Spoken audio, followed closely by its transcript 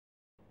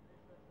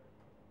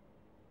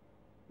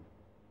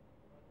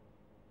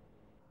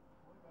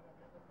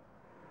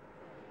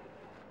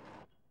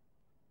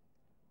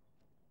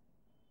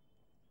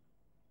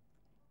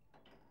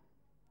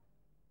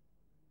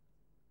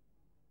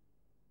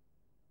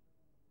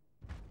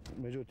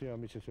Međutim, ja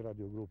mislim da se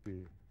radi o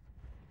grupi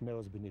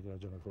neozbiljnih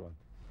građana Hrvata.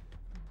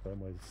 To je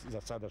moje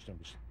za sadašnje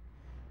mišljenje.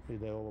 I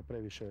da je ovo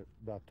previše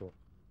dato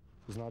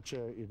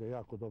značaja i da je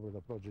jako dobro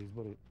da prođe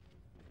izbori,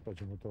 pa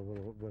ćemo to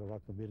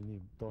verovatno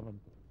mirnijim tonom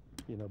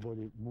i na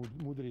bolji,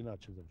 mudriji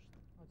način završiti.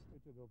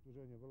 Vidite da je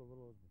optuženje vrlo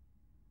ozbiljno.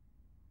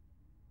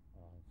 A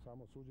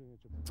samo suđenje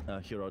će...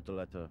 He wrote a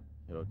letter.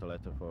 He wrote a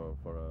letter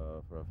for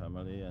a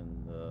family,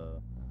 and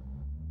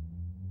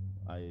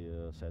I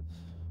said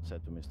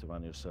to Mr.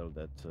 Van Lersel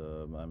that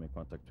I'm in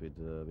contact with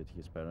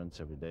his parents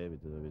every day,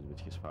 with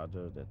his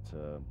father. That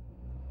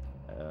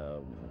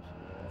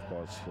of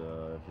course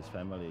his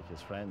family,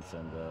 his friends,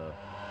 and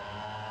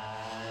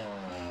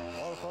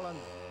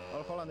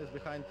all Holland is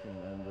behind him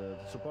and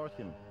support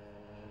him.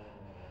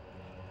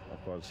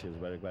 Of course, he's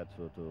very glad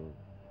to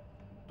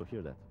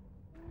hear that.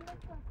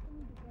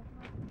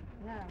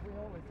 Yeah, we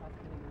always ask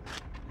him.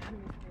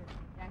 Mr.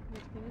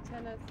 Jankovic, can you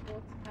tell us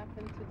what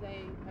happened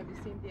today? Have you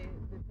seen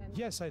the tension?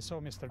 Yes, I saw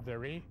Mr.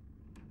 Derry.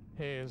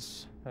 He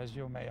is, as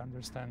you may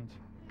understand,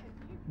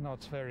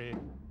 not very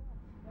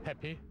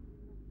happy.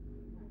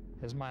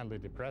 He's mildly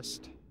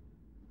depressed,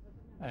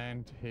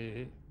 and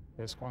he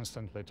is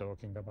constantly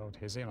talking about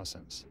his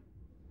innocence.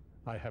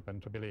 I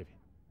happen to believe him.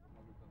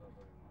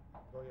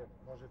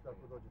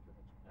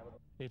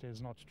 It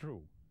is not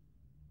true.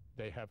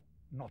 They have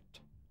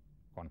not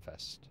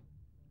confessed,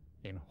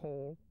 in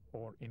whole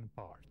or in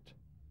part.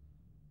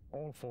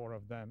 All four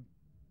of them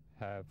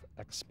have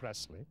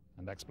expressly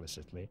and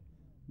explicitly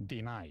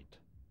denied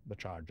the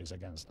charges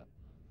against them.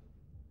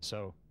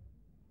 So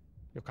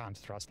you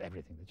can't trust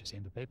everything that you see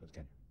in the papers,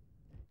 can you?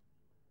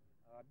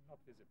 Not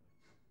visible.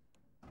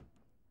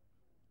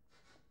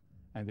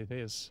 And it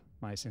is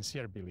my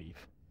sincere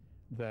belief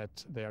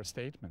that their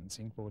statements,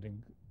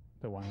 including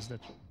the ones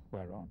that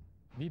were on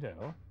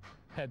video,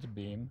 had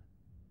been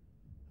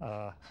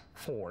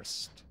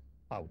forced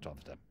out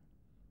of them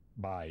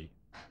by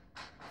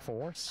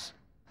force,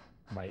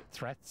 by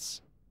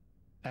threats,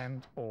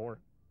 and or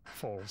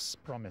false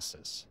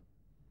promises.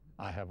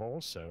 I have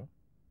also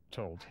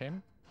told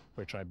him,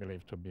 which I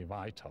believe to be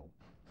vital,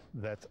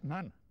 that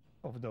none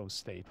of those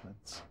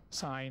statements,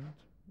 signed,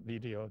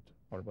 videoed,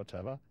 or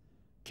whatever,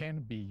 can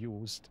be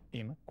used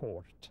in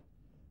court.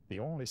 The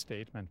only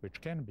statement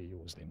which can be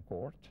used in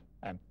court,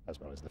 and as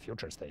well as the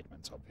future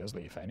statements,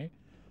 obviously, if any,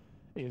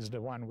 is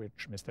the one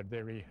which Mr.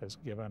 Derry has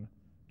given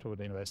to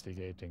the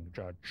investigating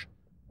judge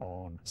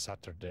on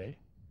Saturday,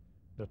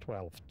 the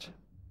 12th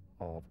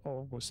of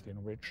August,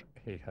 in which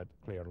he had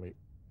clearly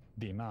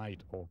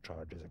denied all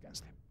charges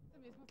against him.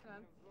 Mi smo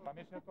stranci. Pa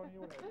mislim da to nije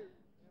u redu.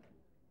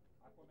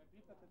 Ako me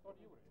pitate, to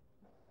nije u redu.